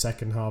into this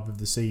second half of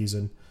the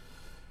season.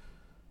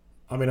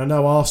 I mean, I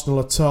know Arsenal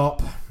are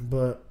top,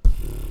 but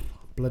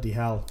bloody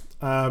hell.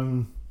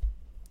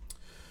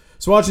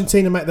 So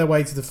Argentina make their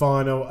way to the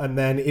final, and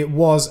then it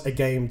was a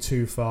game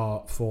too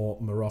far for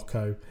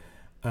Morocco,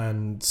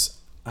 and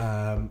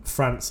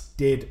France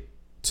did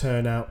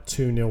turn out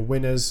 2-0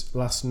 winners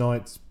last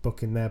night,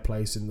 booking their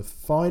place in the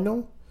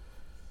final.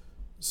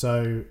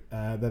 So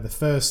they're the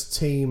first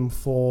team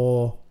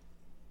for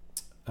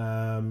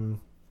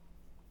 20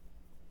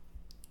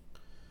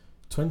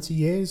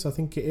 years, I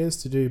think it is,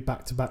 to do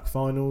back-to-back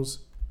finals.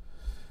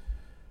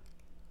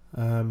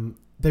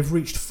 They've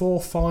reached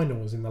 4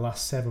 finals in the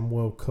last 7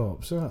 World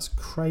Cups. So that's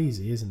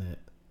crazy, isn't it?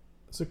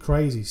 It's a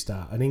crazy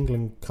stat. And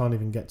England can't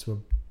even get to a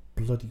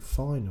bloody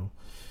final.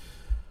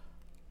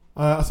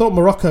 I thought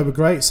Morocco were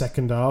great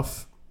second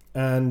half.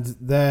 And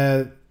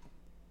their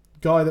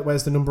guy that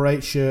wears the number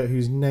 8 shirt,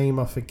 whose name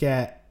I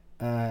forget,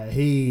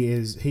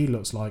 he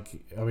looks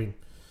like... I mean,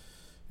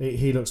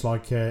 he looks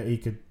like he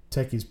could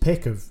take his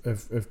pick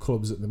of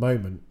clubs at the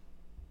moment.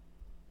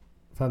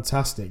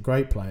 Fantastic.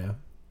 Great player.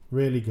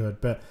 Really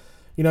good. But...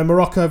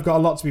 Morocco have got a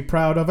lot to be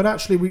proud of, and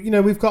actually,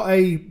 we've got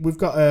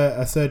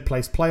a third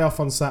place playoff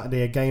on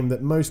Saturday, a game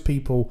that most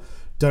people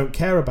don't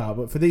care about.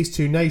 But for these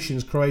two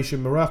nations, Croatia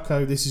and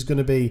Morocco, this is going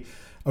to be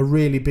a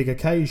really big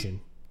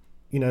occasion.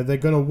 They're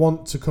going to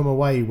want to come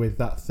away with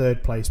that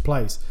third place.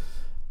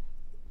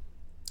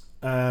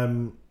 I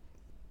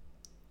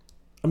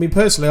mean,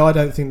 personally, I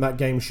don't think that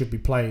game should be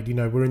played.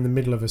 We're in the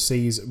middle of a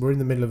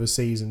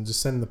season.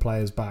 Just send the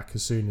players back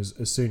as soon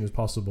as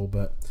possible.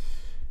 But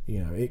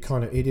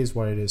it is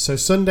what it is. So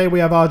Sunday we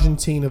have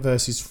Argentina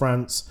versus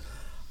France.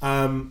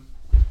 I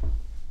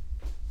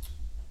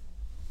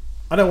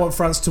don't want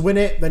France to win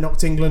it. They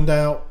knocked England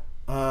out.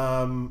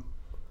 And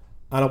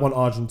I want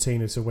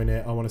Argentina to win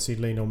it. I want to see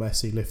Lionel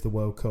Messi lift the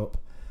World Cup.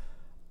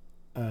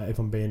 If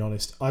I'm being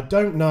honest. I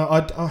don't know.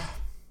 I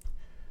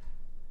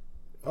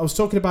was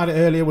talking about it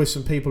earlier with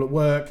some people at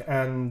work,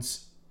 and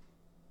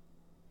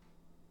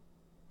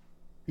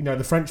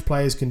the French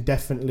players can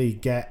definitely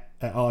get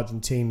at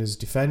Argentina's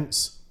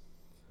defence.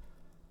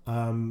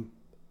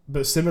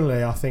 But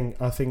similarly, I think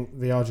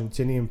the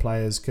Argentinian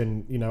players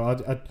can.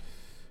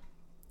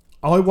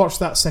 I watched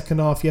that second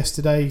half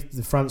yesterday,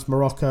 the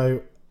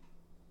France-Morocco,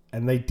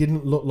 and they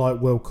didn't look like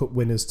World Cup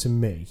winners to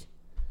me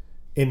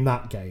in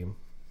that game.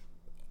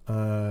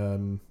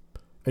 And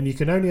you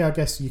can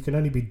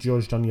only be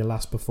judged on your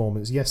last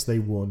performance. Yes, they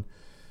won,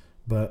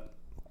 but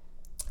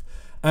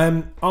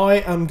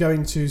I am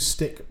going to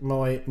stick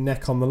my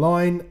neck on the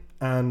line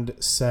and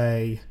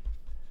say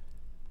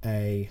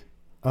a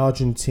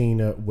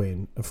Argentina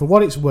win. And for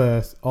what it's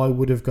worth, I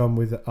would have gone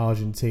with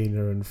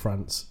Argentina and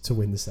France to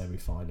win the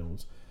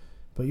semi-finals.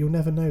 But you'll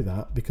never know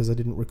that because I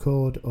didn't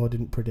record or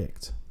didn't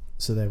predict.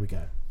 So there we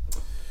go.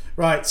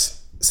 Right,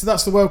 so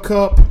that's the World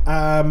Cup.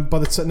 By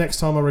the next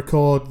time I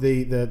record,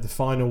 the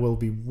final will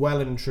be well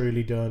and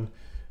truly done.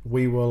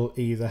 We will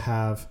either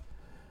have...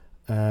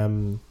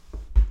 well,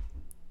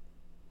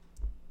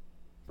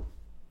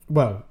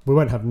 we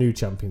won't have new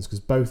champions because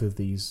both of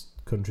these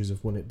countries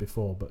have won it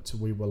before, but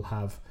we will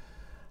have...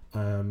 what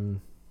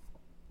am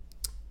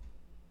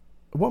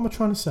I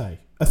trying to say?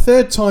 A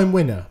third-time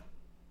winner.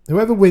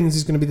 Whoever wins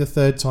is going to be the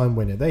third-time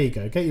winner. There you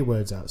go. Get your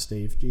words out,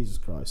 Steve. Jesus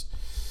Christ.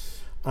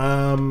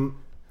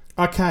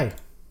 Okay.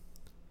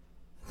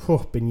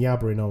 Been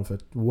yabbering on for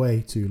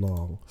way too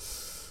long.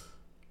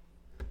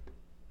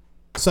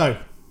 So,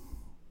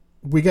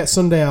 we get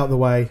Sunday out of the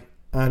way,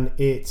 and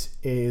it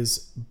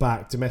is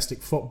back.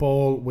 Domestic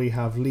football. We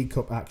have League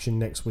Cup action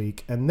next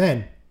week, and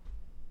then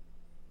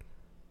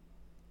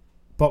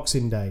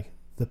Boxing Day.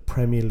 The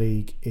Premier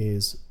League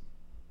is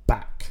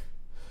back.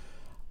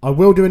 I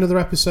will do another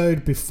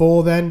episode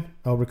before then.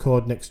 I'll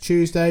record next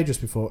Tuesday, just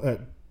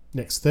before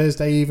next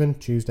Thursday even.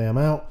 Tuesday I'm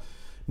out.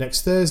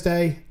 Next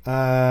Thursday,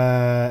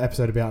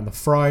 episode will be out on the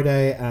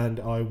Friday,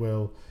 and I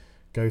will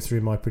go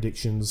through my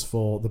predictions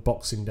for the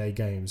Boxing Day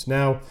games.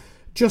 Now,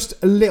 just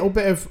a little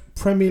bit of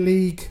Premier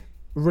League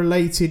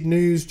related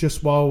news,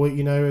 just while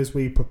we, as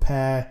we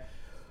prepare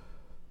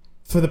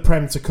for the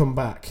Prem to come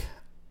back.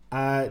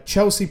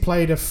 Chelsea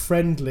played a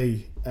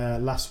friendly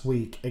last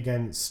week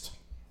against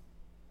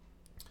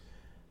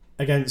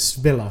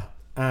Villa,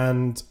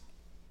 and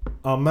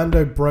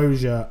Armando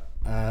Broja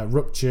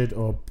ruptured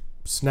or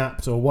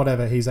snapped or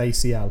whatever his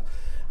ACL,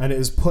 and it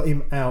has put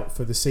him out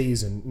for the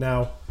season.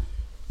 Now,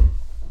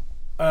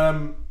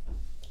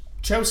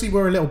 Chelsea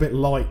were a little bit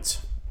light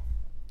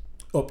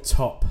up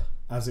top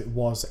as it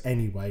was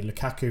anyway.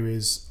 Lukaku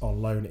is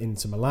on loan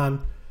into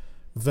Milan.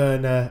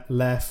 Werner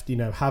left.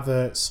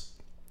 Havertz,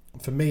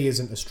 for me,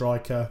 isn't a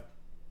striker.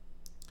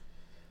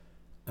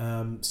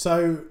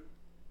 So,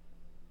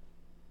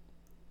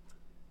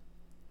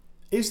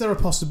 is there a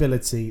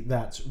possibility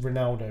that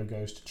Ronaldo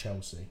goes to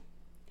Chelsea?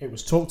 It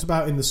was talked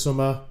about in the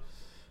summer.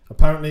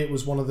 Apparently, it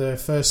was one of the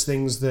first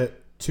things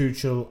that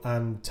Tuchel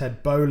and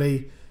Ted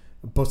Boehly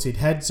butted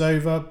heads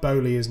over.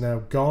 Boehly is now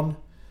gone.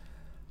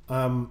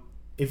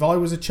 If I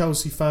was a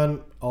Chelsea fan,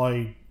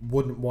 I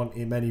wouldn't want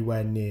him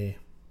anywhere near.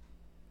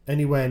 I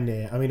mean,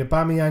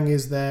 Aubameyang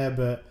is there,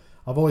 but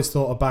I've always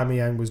thought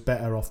Aubameyang was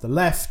better off the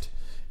left.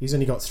 He's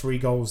only got 3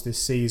 goals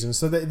this season,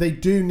 so they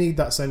do need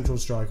that central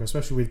striker,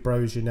 especially with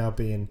Brozier now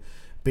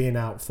being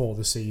out for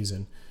the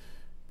season.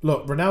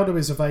 Look, Ronaldo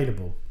is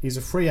available. He's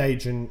a free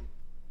agent.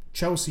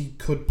 Chelsea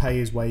could pay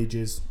his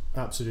wages,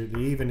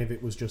 absolutely, even if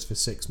it was just for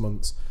 6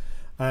 months.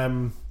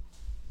 I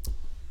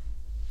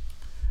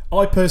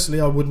personally,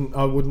 I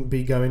wouldn't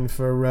be going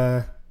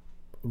for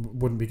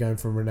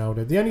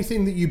Ronaldo. The only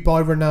thing that you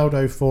buy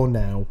Ronaldo for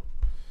now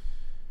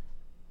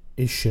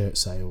is shirt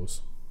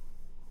sales.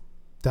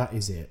 That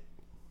is it.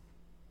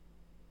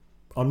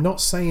 I'm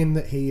not saying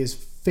that he is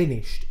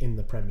finished in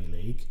the Premier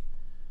League,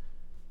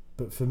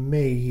 but for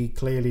me, he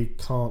clearly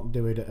can't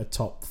do it at a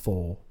top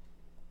 4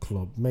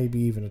 club, maybe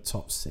even a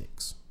top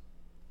 6.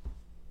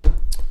 So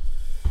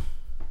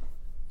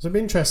I'm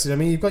interested. I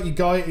mean, you've got your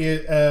guy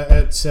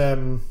at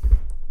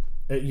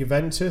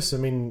Juventus. I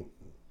mean,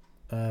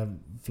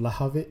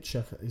 Vlahovic,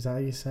 is that how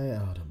you say it?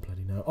 Oh, I don't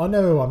bloody know. I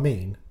know who I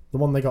mean. The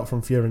one they got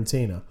from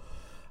Fiorentina.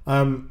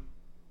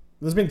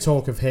 There's been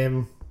talk of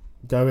him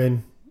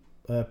going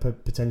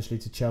potentially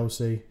to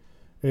Chelsea.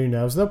 Who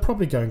knows? They'll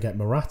probably go and get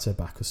Morata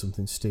back or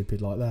something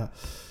stupid like that.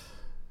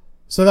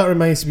 So that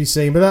remains to be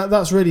seen. But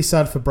that's really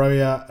sad for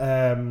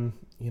Broja.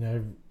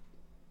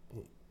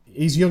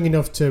 He's young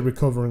enough to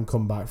recover and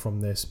come back from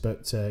this,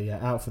 but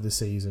out for the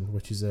season,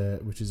 which is a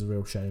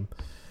real shame.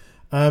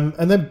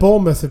 And then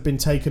Bournemouth have been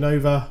taken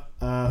over.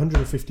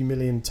 150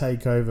 million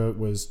takeover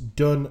was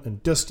done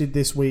and dusted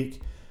this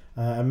week.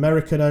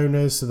 American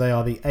owners, so they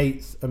are the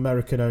 8th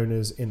American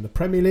owners in the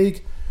Premier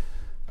League.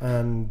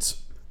 And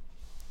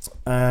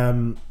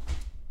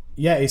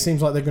it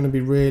seems like they're going to be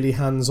really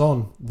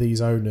hands-on, these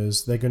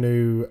owners. They're going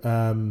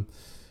to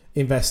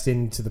invest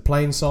into the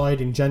playing side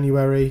in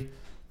January.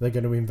 They're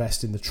going to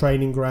invest in the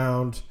training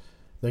ground.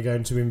 They're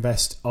going to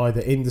invest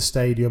either in the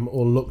stadium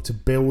or look to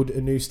build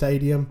a new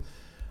stadium.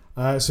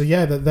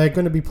 They're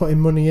going to be putting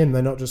money in.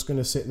 They're not just going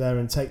to sit there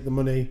and take the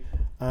money.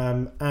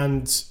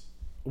 And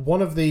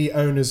one of the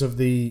members of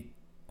the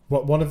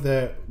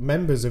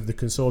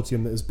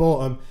consortium that has bought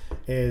them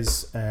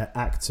is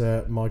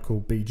actor Michael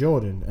B.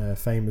 Jordan,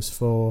 famous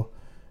for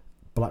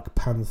Black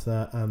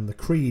Panther and the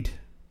Creed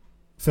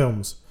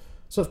films.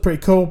 So it's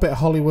pretty cool. Bit of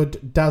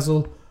Hollywood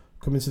dazzle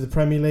coming to the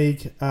Premier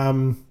League.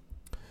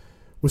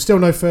 We're still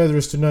no further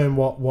as to knowing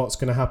what's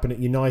going to happen at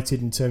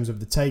United in terms of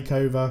the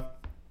takeover.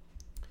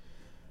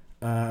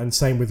 And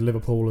same with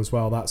Liverpool as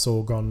well. That's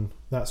all gone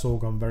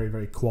very,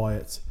 very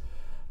quiet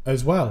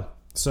as well.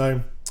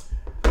 So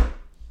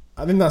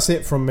I think that's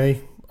it from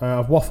me.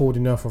 I've waffled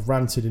enough. I've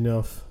ranted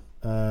enough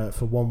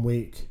for 1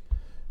 week.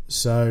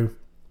 So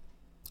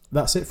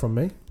that's it from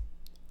me.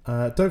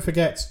 Don't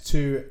forget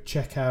to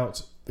check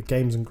out the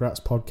Games and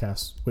Grats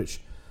podcast,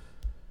 which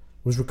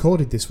was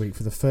recorded this week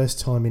for the first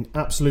time in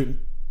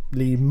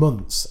absolutely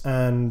months.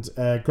 And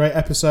great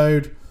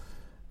episode.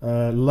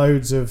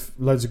 Loads of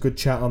good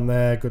chat on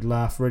there. Good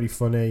laugh. Really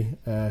funny.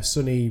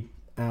 Sonny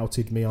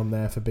outed me on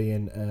there for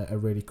being a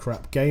really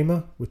crap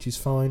gamer, which is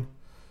fine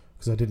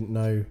because I didn't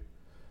know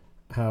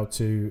how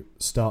to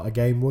start a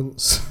game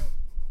once.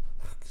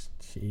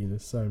 Jeez,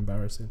 it's so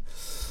embarrassing.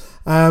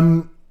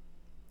 So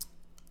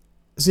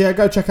yeah,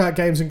 go check out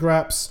Games and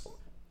Graps,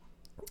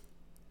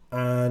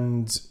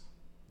 and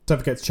don't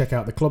forget to check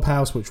out the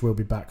Clubhouse, which will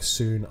be back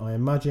soon, I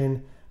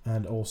imagine.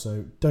 And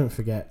also don't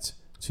forget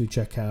to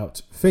check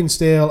out Finn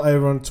Steele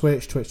over on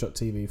Twitch,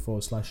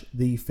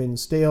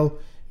 twitch.tv/TheFinnSteele.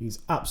 He's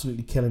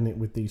absolutely killing it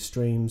with these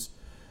streams,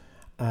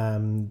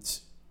 and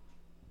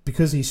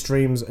because he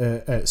streams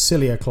at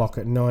silly o'clock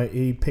at night,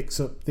 he picks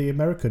up the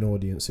American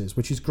audiences,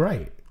 which is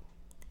great.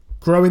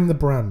 Growing the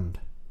brand.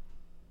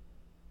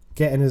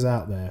 Getting us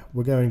out there.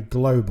 We're going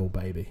global,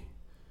 baby.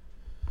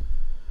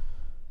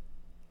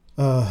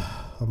 I'm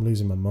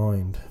losing my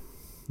mind.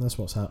 That's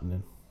what's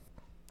happening.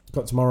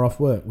 Got tomorrow off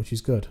work, which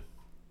is good.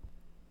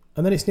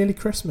 And then it's nearly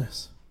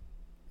Christmas.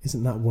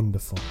 Isn't that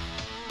wonderful?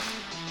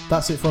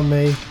 That's it from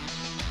me.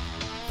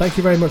 Thank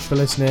you very much for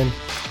listening.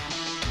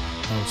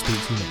 I will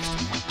speak to you next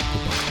time.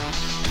 Goodbye.